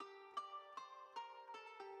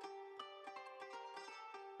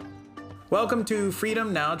Welcome to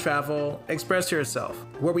Freedom Now Travel, Express Yourself,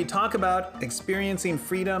 where we talk about experiencing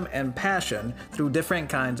freedom and passion through different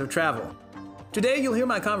kinds of travel. Today, you'll hear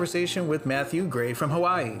my conversation with Matthew Gray from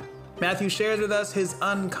Hawaii. Matthew shares with us his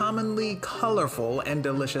uncommonly colorful and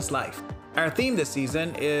delicious life. Our theme this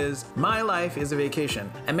season is My Life is a Vacation,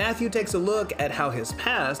 and Matthew takes a look at how his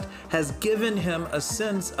past has given him a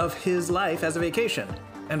sense of his life as a vacation,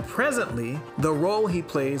 and presently, the role he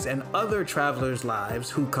plays in other travelers' lives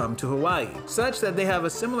who come to Hawaii, such that they have a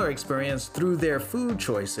similar experience through their food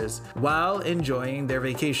choices while enjoying their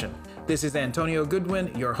vacation. This is Antonio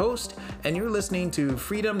Goodwin, your host, and you're listening to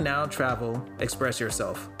Freedom Now Travel, Express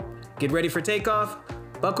Yourself. Get ready for takeoff,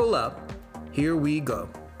 buckle up, here we go.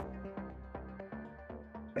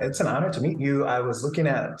 It's an honor to meet you. I was looking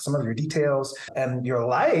at some of your details, and your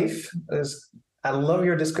life is, I love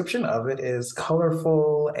your description of it, is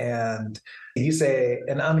colorful, and you say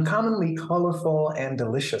an uncommonly colorful and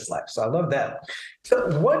delicious life. So I love that. So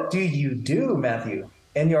what do you do, Matthew,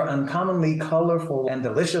 in your uncommonly colorful and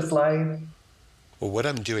delicious life? Well, what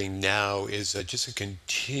I'm doing now is just a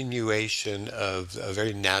continuation of a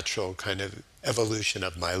very natural kind of evolution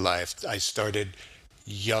of my life. I started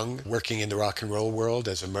young, working in the rock and roll world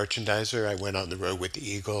as a merchandiser. I went on the road with the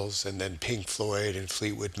Eagles and then Pink Floyd and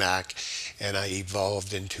Fleetwood Mac, and I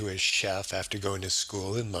evolved into a chef after going to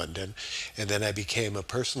school in London. And then I became a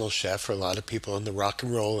personal chef for a lot of people in the rock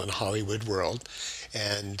and roll and Hollywood world.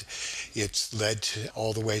 And it's led to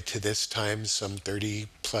all the way to this time, some 30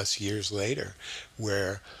 plus years later,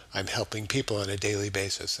 where I'm helping people on a daily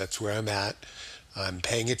basis. That's where I'm at. I'm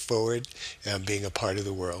paying it forward, and I'm being a part of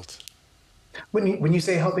the world. When you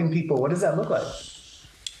say helping people, what does that look like?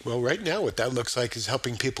 Well, right now, what that looks like is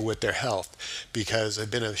helping people with their health, because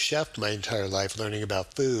I've been a chef my entire life learning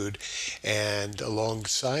about food. And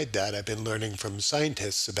alongside that, I've been learning from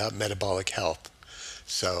scientists about metabolic health.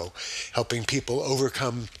 So helping people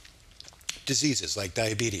overcome diseases like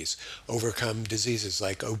diabetes, overcome diseases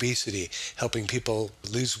like obesity, helping people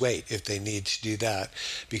lose weight if they need to do that.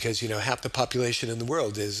 Because, half the population in the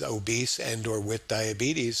world is obese and or with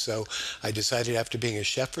diabetes. So I decided, after being a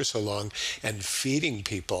chef for so long and feeding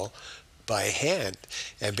people by hand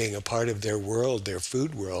and being a part of their world, their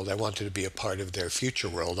food world, I wanted to be a part of their future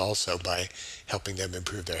world also by helping them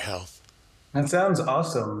improve their health. That sounds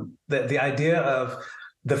awesome. The idea of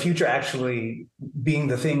the future actually being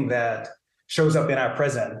the thing that shows up in our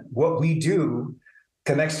present. What we do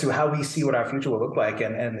connects to how we see what our future will look like.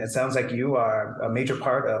 And it sounds like you are a major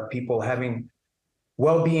part of people having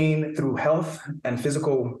well-being through health and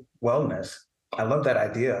physical wellness. I love that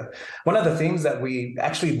idea. One of the things that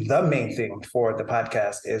the main thing for the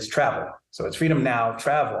podcast is travel. So it's Freedom Now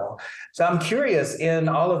Travel. So I'm curious, in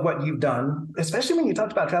all of what you've done, especially when you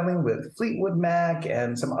talked about traveling with Fleetwood Mac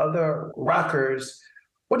and some other rockers,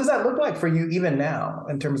 what does that look like for you even now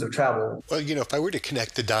in terms of travel? Well, if I were to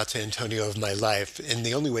connect the dots, Antonio, of my life, and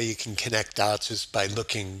the only way you can connect dots is by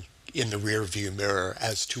looking in the rear view mirror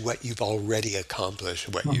as to what you've already accomplished,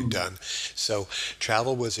 what you've done. So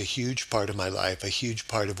travel was a huge part of my life, a huge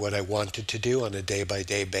part of what I wanted to do on a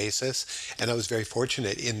day-by-day basis. And I was very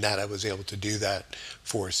fortunate in that I was able to do that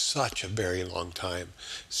for such a very long time.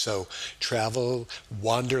 So travel,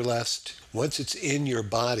 wanderlust, once it's in your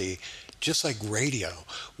body, just like radio,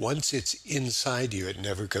 once it's inside you, it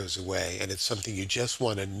never goes away. And it's something you just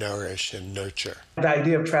want to nourish and nurture. The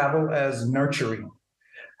idea of travel as nurturing.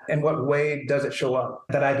 In what way does it show up?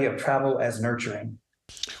 That idea of travel as nurturing.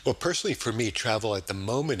 Well, personally, for me, travel at the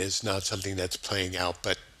moment is not something that's playing out,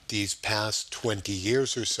 but these past 20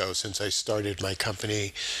 years or so since I started my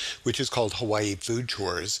company, which is called Hawaii Food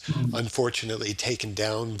Tours, unfortunately taken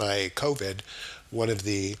down by COVID, one of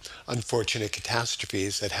the unfortunate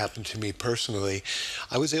catastrophes that happened to me personally,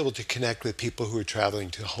 I was able to connect with people who were traveling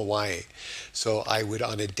to Hawaii. So I would,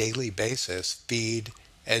 on a daily basis, feed,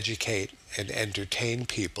 educate, and entertain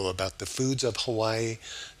people about the foods of Hawaii,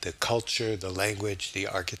 the culture, the language, the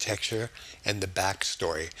architecture, and the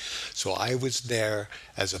backstory. So I was there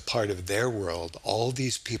as a part of their world, all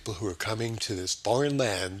these people who are coming to this foreign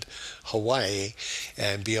land, Hawaii,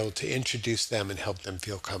 and be able to introduce them and help them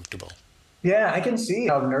feel comfortable. Yeah, I can see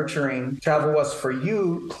how nurturing travel was for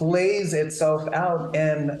you plays itself out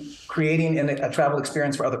in creating a travel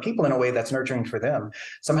experience for other people in a way that's nurturing for them.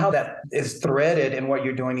 Somehow that is threaded in what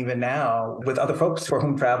you're doing even now with other folks for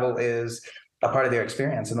whom travel is a part of their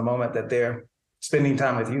experience in the moment that they're spending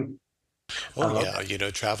time with you. Oh, I love yeah.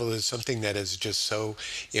 Travel is something that is just so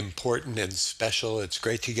important and special. It's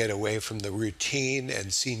great to get away from the routine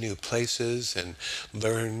and see new places and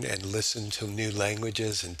learn and listen to new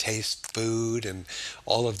languages and taste food and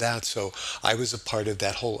all of that. So I was a part of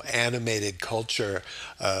that whole animated culture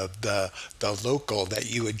of the local that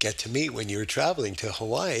you would get to meet when you were traveling to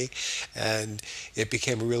Hawaii. And it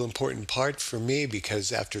became a real important part for me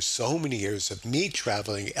because after so many years of me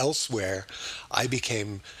traveling elsewhere, I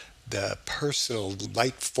became the personal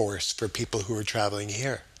light force for people who are traveling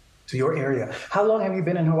here. to your area. How long have you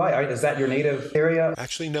been in Hawaii? Is that your native area?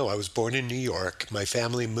 Actually, no, I was born in New York. My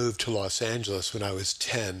family moved to Los Angeles when I was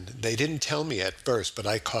 10. They didn't tell me at first, but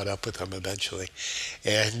I caught up with them eventually.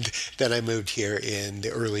 And then I moved here in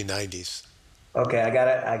the early 90s. Okay, I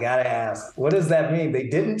gotta ask. What does that mean? They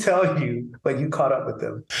didn't tell you, but you caught up with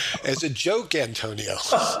them. As a joke, Antonio.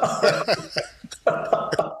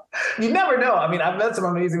 You never know. I mean, I've met some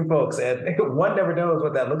amazing folks, and one never knows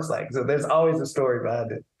what that looks like. So there's always a story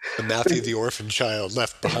behind it. The Matthew the orphan child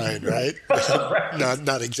left behind, right? Right.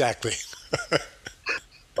 Not exactly.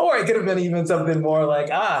 Or it could have been even something more like,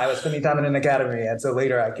 I was spending time in an academy, and so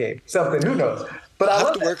later I came. Something, who knows? But I I have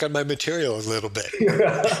love to work on my material a little bit.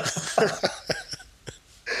 that.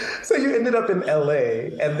 So you ended up in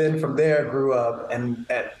LA, and then from there grew up, and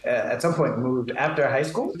at some point moved after high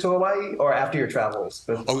school to Hawaii, or after your travels.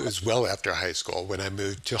 But Oh, it was well after high school when I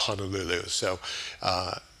moved to Honolulu. So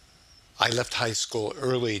uh, I left high school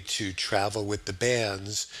early to travel with the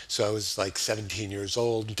bands. So I was like 17 years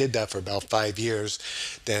old, did that for about 5 years,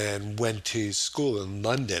 then went to school in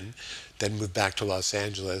London, then moved back to Los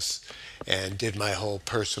Angeles and did my whole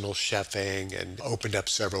personal chefing and opened up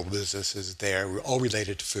several businesses there, all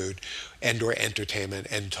related to food and or entertainment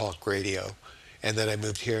and talk radio. And then I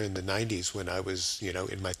moved here in the 90s when I was,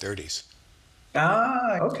 in my 30s.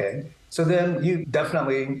 okay. So then you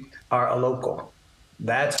definitely are a local.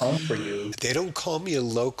 That's home for you. They don't call me a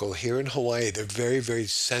local here in Hawaii. They're very, very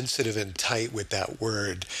sensitive and tight with that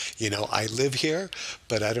word. I live here,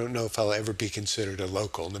 but I don't know if I'll ever be considered a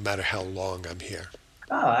local, no matter how long I'm here.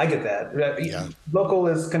 I get that. Yeah, Local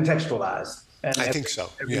is contextualized, and I think so.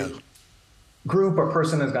 Yeah. every group or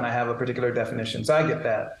person is going to have a particular definition. So I get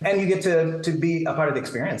that. And you get to be a part of the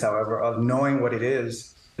experience, however, of knowing what it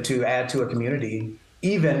is to add to a community,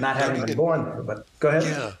 even not having been born there. But go ahead.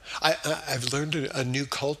 Yeah, I've learned a new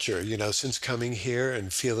culture, since coming here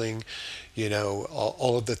and feeling,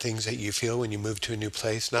 all of the things that you feel when you move to a new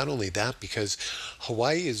place. Not only that, because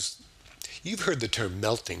Hawaii is, you've heard the term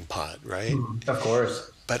melting pot, right? Of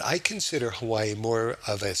course. But I consider Hawaii more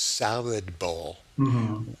of a salad bowl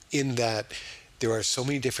Hmm. in that there are so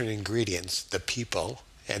many different ingredients, the people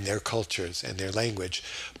and their cultures and their language,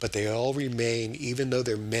 but they all remain, even though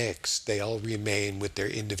they're mixed, they all remain with their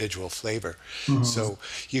individual flavor. Hmm. So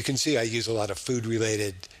you can see I use a lot of food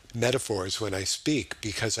related metaphors when I speak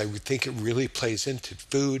because I would think it really plays into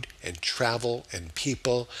food and travel and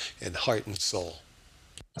people and heart and soul.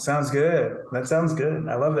 Sounds good. That sounds good.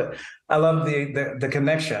 I love it. I love the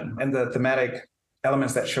connection and the thematic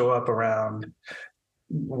elements that show up around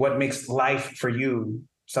what makes life for you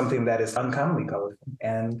something that is uncommonly colorful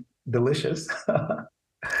and delicious.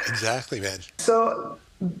 Exactly, man. So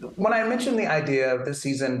when I mentioned the idea of this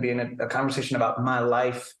season being a conversation about my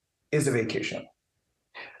life is a vacation,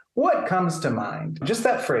 what comes to mind? Just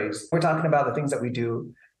that phrase. We're talking about the things that we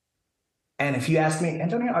do. And if you ask me,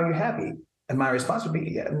 Antonio, are you happy? And my response would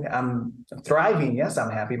be, yeah, I'm thriving. Yes,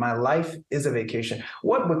 I'm happy. My life is a vacation.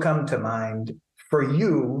 What would come to mind for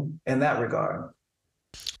you in that regard?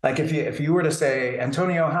 Like if you were to say,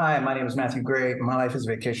 Antonio, hi, my name is Matthew Gray. My life is a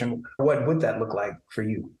vacation. What would that look like for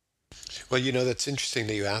you? Well, that's interesting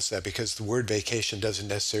that you asked that because the word vacation doesn't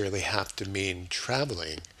necessarily have to mean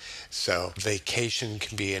traveling. So, vacation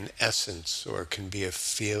can be an essence, or it can be a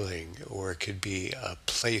feeling, or it could be a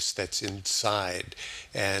place that's inside.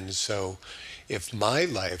 And so, if my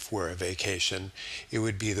life were a vacation, it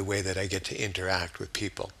would be the way that I get to interact with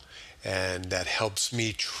people. And that helps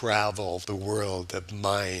me travel the world of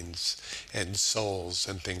minds and souls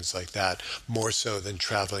and things like that, more so than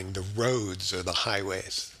traveling the roads or the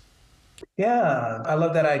highways. Yeah, I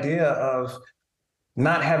love that idea of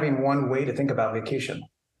not having one way to think about vacation.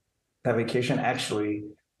 That vacation actually,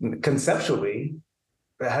 conceptually,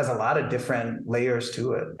 it has a lot of different layers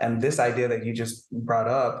to it. And this idea that you just brought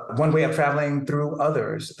up, one way of traveling through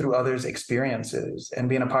others' experiences and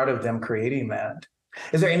being a part of them creating that.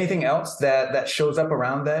 Is there anything else that shows up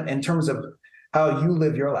around that in terms of how you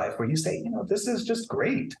live your life, where you say, this is just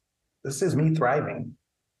great. This is me thriving.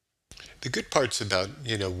 The good parts about,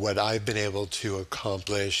 what I've been able to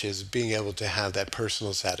accomplish is being able to have that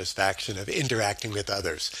personal satisfaction of interacting with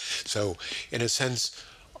others. So, in a sense,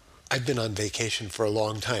 I've been on vacation for a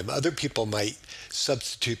long time. Other people might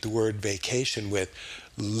substitute the word vacation with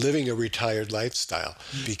living a retired lifestyle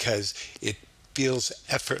because it feels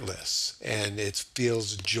effortless and it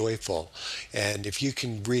feels joyful. And if you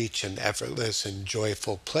can reach an effortless and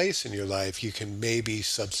joyful place in your life, you can maybe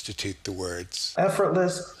substitute the words.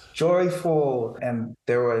 Effortless, joyful, and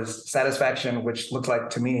there was satisfaction, which looked like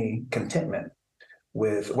to me contentment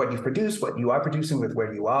with what you produce, what you are producing, with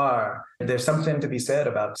where you are. There's something to be said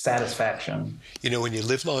about satisfaction. When you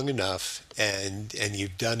live long enough and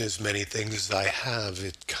you've done as many things as I have,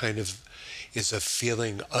 it kind of is a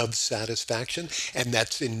feeling of satisfaction. And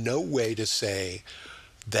that's in no way to say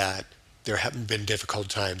that there haven't been difficult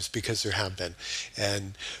times, because there have been.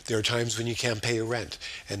 And there are times when you can't pay your rent,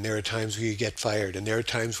 and there are times where you get fired, and there are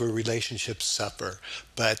times where relationships suffer.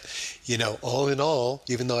 But, all in all,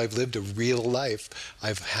 even though I've lived a real life,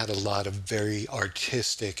 I've had a lot of very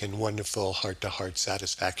artistic and wonderful heart-to-heart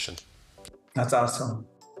satisfaction. That's awesome.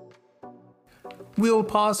 We'll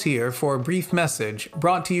pause here for a brief message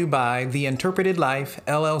brought to you by The Interpreted Life,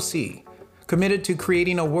 LLC, committed to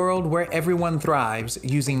creating a world where everyone thrives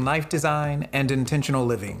using life design and intentional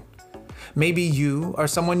living. Maybe you or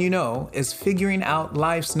someone you know is figuring out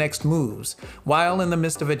life's next moves while in the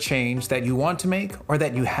midst of a change that you want to make or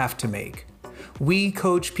that you have to make. We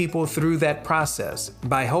coach people through that process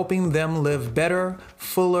by helping them live better,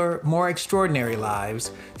 fuller, more extraordinary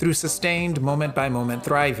lives through sustained moment-by-moment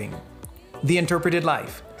thriving. The Interpreted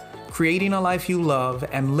Life, creating a life you love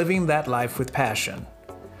and living that life with passion.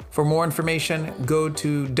 For more information, go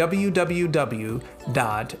to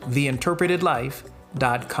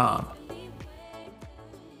www.theinterpretedlife.com.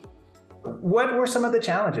 What were some of the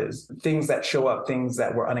challenges, things that show up, things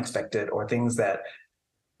that were unexpected, or things that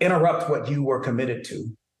interrupt what you were committed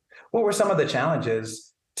to? What were some of the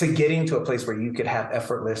challenges to getting to a place where you could have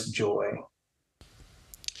effortless joy?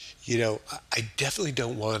 I definitely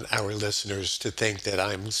don't want our listeners to think that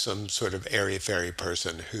I'm some sort of airy-fairy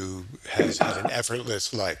person who has had an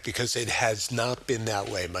effortless life, because it has not been that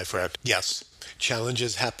way, my friend. Yes,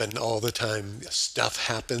 challenges happen all the time. Stuff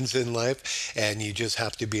happens in life, and you just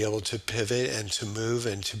have to be able to pivot and to move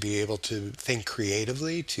and to be able to think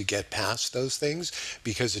creatively to get past those things,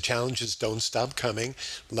 because the challenges don't stop coming.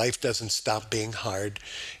 Life doesn't stop being hard,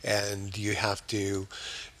 and you have to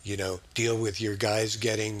deal with your guys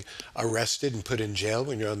getting arrested and put in jail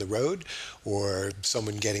when you're on the road, or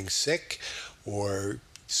someone getting sick, or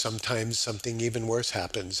sometimes something even worse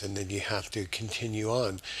happens, and then you have to continue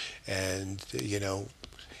on. And,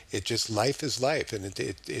 life is life, and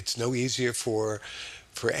it's no easier for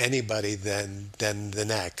anybody than the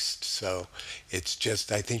next. So it's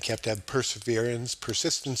just, I think you have to have perseverance,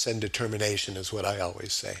 persistence, and determination is what I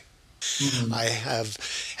always say. Mm-hmm. I have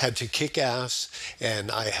had to kick ass, and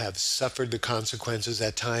I have suffered the consequences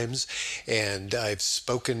at times, and I've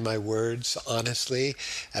spoken my words honestly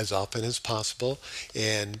as often as possible.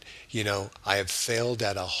 And, I have failed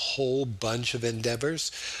at a whole bunch of endeavors.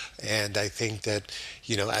 And I think that,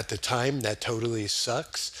 at the time that totally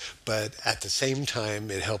sucks, but at the same time,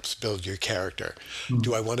 it helps build your character. Mm-hmm.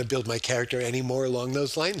 Do I want to build my character any more along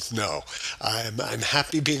those lines? No. I'm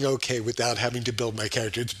happy being okay without having to build my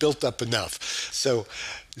character. It's built up enough. So,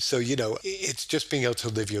 it's just being able to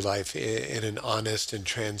live your life in an honest and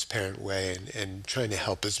transparent way, and trying to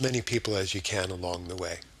help as many people as you can along the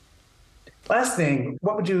way. Last thing,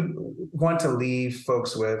 what would you want to leave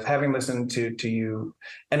folks with, having listened to you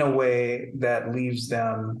in a way that leaves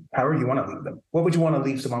them, however you want to leave them? What would you want to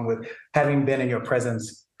leave someone with, having been in your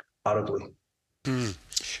presence audibly?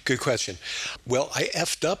 Good question. Well, I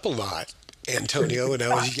effed up a lot, Antonio, when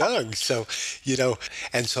I was young. So,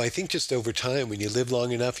 and so I think just over time, when you live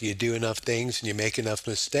long enough, you do enough things and you make enough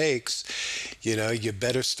mistakes, you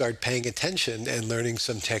better start paying attention and learning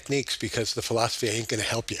some techniques, because the philosophy ain't going to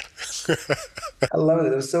help you. I love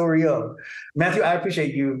it. It was so real. Matthew, I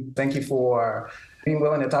appreciate you. Thank you for being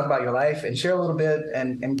willing to talk about your life and share a little bit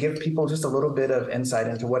and give people just a little bit of insight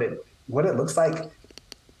into what it looks like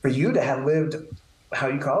for you to have lived, how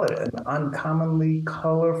you call it, an uncommonly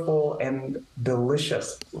colorful and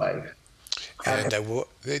delicious life. And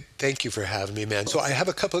thank you for having me, man. So I have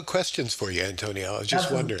a couple of questions for you, Antonio. I was just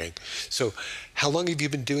wondering. So how long have you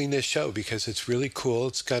been doing this show? Because it's really cool.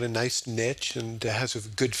 It's got a nice niche and it has a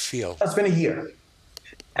good feel. It's been a year.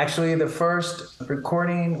 Actually, the first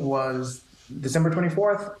recording was December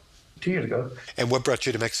 24th, 2 years ago. And what brought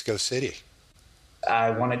you to Mexico City?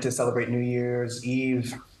 I wanted to celebrate New Year's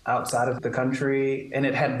Eve outside of the country. And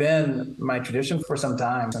it had been my tradition for some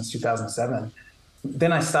time, since 2007.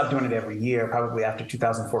 Then I stopped doing it every year, probably after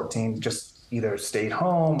 2014, just either stayed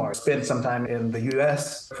home or spent some time in the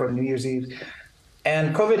US for New Year's Eve.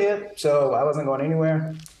 And COVID hit, so I wasn't going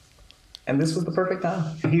anywhere. And this was the perfect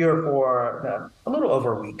time. Here for a little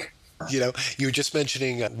over a week. You were just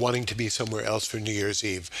mentioning wanting to be somewhere else for New Year's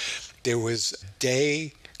Eve. There was a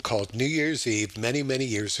day called New Year's Eve many, many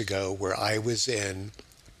years ago where I was in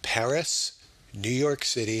Paris, New York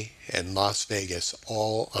City, and Las Vegas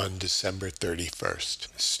all on December 31st.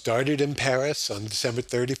 Started in Paris on December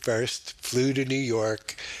 31st, flew to New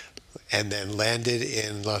York, and then landed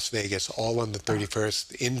in Las Vegas all on the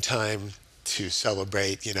 31st in time to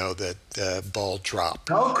celebrate, the ball drop.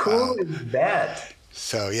 How cool is that?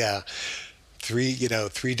 So yeah, three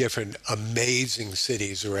different amazing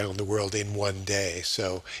cities around the world in one day.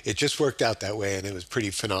 So it just worked out that way, and it was pretty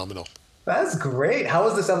phenomenal. That's great. How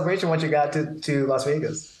was the celebration once you got to Las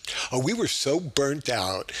Vegas? Oh, we were so burnt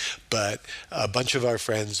out, but a bunch of our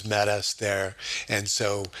friends met us there. And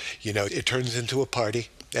so, it turns into a party.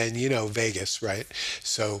 And Vegas, right?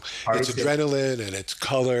 So it's adrenaline and it's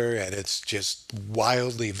color and it's just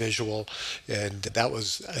wildly visual. And that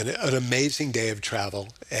was an amazing day of travel.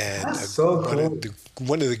 And that's so cool.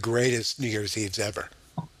 One of the greatest New Year's Eves ever.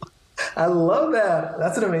 I love that.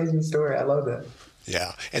 That's an amazing story. I love that.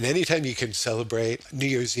 Yeah. And anytime you can celebrate New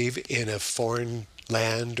Year's Eve in a foreign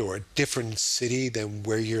land or a different city than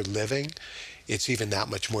where you're living, it's even that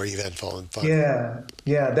much more eventful and fun. Yeah,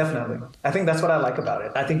 definitely. I think that's what I like about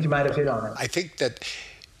it. I think you might have hit on it. I think that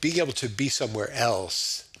being able to be somewhere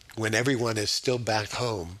else when everyone is still back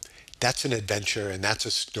home, that's an adventure and that's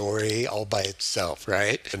a story all by itself,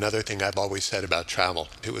 right? Another thing I've always said about travel,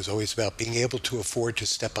 it was always about being able to afford to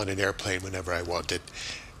step on an airplane whenever I wanted.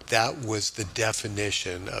 That was the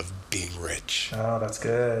definition of being rich. Oh, that's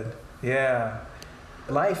good. Yeah.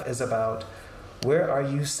 Life is about where are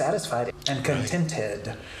you satisfied and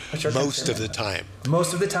contented? Right. Most of the time.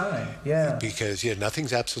 Most of the time, yeah. Because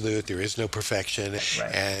nothing's absolute. There is no perfection.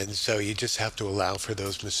 Right. And so you just have to allow for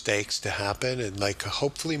those mistakes to happen. And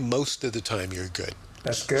hopefully most of the time you're good.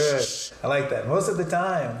 That's good. I like that. Most of the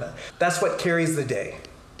time. That's what carries the day.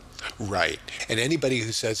 Right. And anybody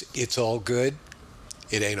who says it's all good,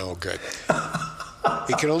 it ain't all good.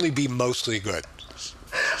 It can only be mostly good.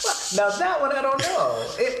 Now that one I don't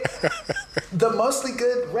know. The mostly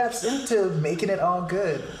good wraps into making it all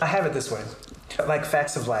good. I have it this way. Like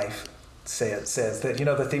Facts of Life says that,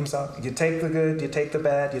 the theme song, you take the good, you take the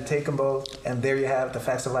bad, you take them both, and there you have the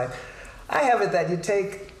facts of life. I have it that you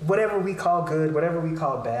take whatever we call good, whatever we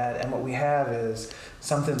call bad, and what we have is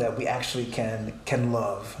something that we actually can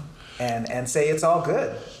love and say it's all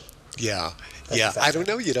good. Yeah. Yeah, I don't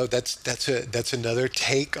know. That's another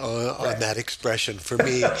take on that expression. For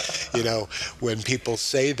me, when people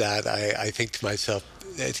say that, I think to myself,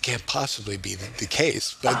 it can't possibly be the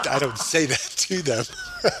case. But I don't say that to them.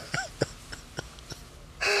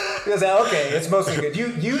 Because okay, it's mostly good.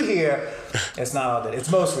 You hear, it's not all good. It's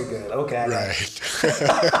mostly good. Okay. Right.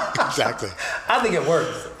 Exactly. I think it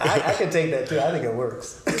works. I can take that too. I think it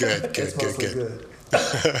works. Good. It's mostly good.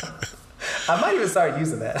 I might even start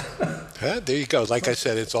using that. There you go. Like I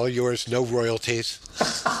said, it's all yours. No royalties.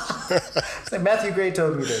 It's like Matthew Gray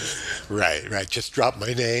told me this. Right. Just drop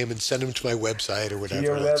my name and send them to my website or whatever.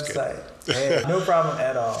 Your website. Hey, no problem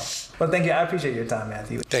at all. Well, thank you. I appreciate your time,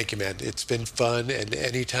 Matthew. Thank you, man. It's been fun. And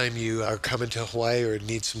anytime you are coming to Hawaii or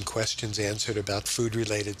need some questions answered about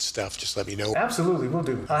food-related stuff, just let me know. Absolutely. We'll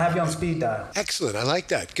do. I'll have you on speed dial. Excellent. I like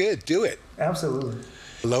that. Good. Do it. Absolutely.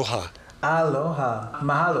 Aloha. Aloha.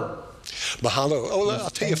 Mahalo. Mahalo. Oh, I'll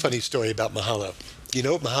tell you a funny story about mahalo. You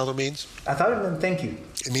know what mahalo means? I thought it meant thank you.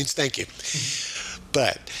 It means thank you.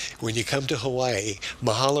 But when you come to Hawaii,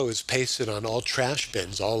 mahalo is pasted on all trash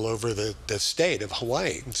bins all over the state of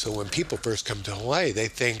Hawaii. And so when people first come to Hawaii, they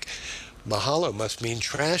think mahalo must mean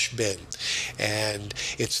trash bin. And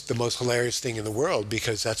it's the most hilarious thing in the world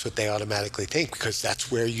because that's what they automatically think, because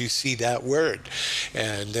that's where you see that word.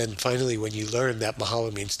 And then finally, when you learn that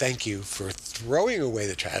mahalo means thank you for throwing away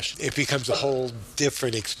the trash, it becomes a whole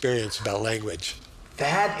different experience about language.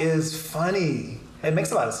 That is funny. It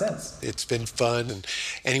makes a lot of sense. It's been fun. And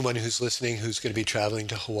anyone who's listening who's going to be traveling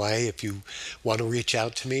to Hawaii, if you want to reach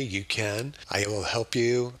out to me, you can. I will help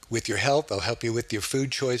you with your health. I'll help you with your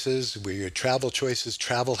food choices, with your travel choices,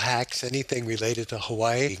 travel hacks, anything related to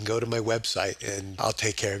Hawaii. You can go to my website and I'll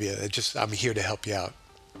take care of you. I'm here to help you out.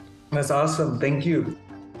 That's awesome. Thank you.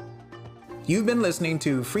 You've been listening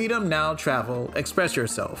to Freedom Now Travel, Express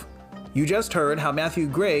Yourself. You just heard how Matthew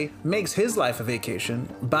Gray makes his life a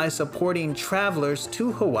vacation by supporting travelers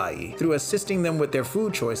to Hawaii through assisting them with their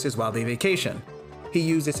food choices while they vacation. He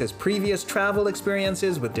uses his previous travel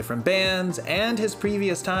experiences with different bands and his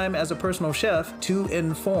previous time as a personal chef to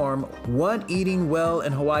inform what eating well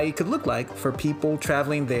in Hawaii could look like for people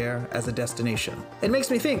traveling there as a destination. It makes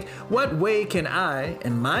me think, what way can I,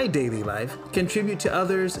 in my daily life, contribute to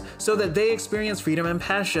others so that they experience freedom and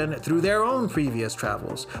passion through their own previous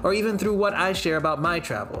travels, or even through what I share about my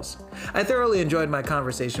travels? I thoroughly enjoyed my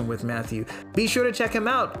conversation with Matthew. Be sure to check him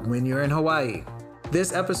out when you're in Hawaii.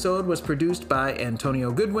 This episode was produced by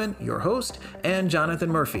Antonio Goodwin, your host, and Jonathan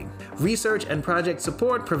Murphy. Research and project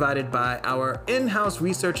support provided by our in-house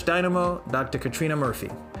research dynamo, Dr. Catrina Murphy.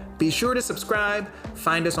 Be sure to subscribe,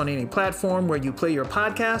 find us on any platform where you play your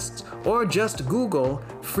podcasts, or just Google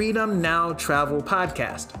Freedom Now Travel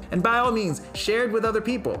Podcast. And by all means, share it with other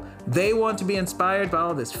people. They want to be inspired by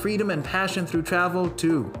all this freedom and passion through travel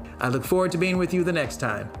too. I look forward to being with you the next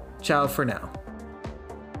time. Ciao for now.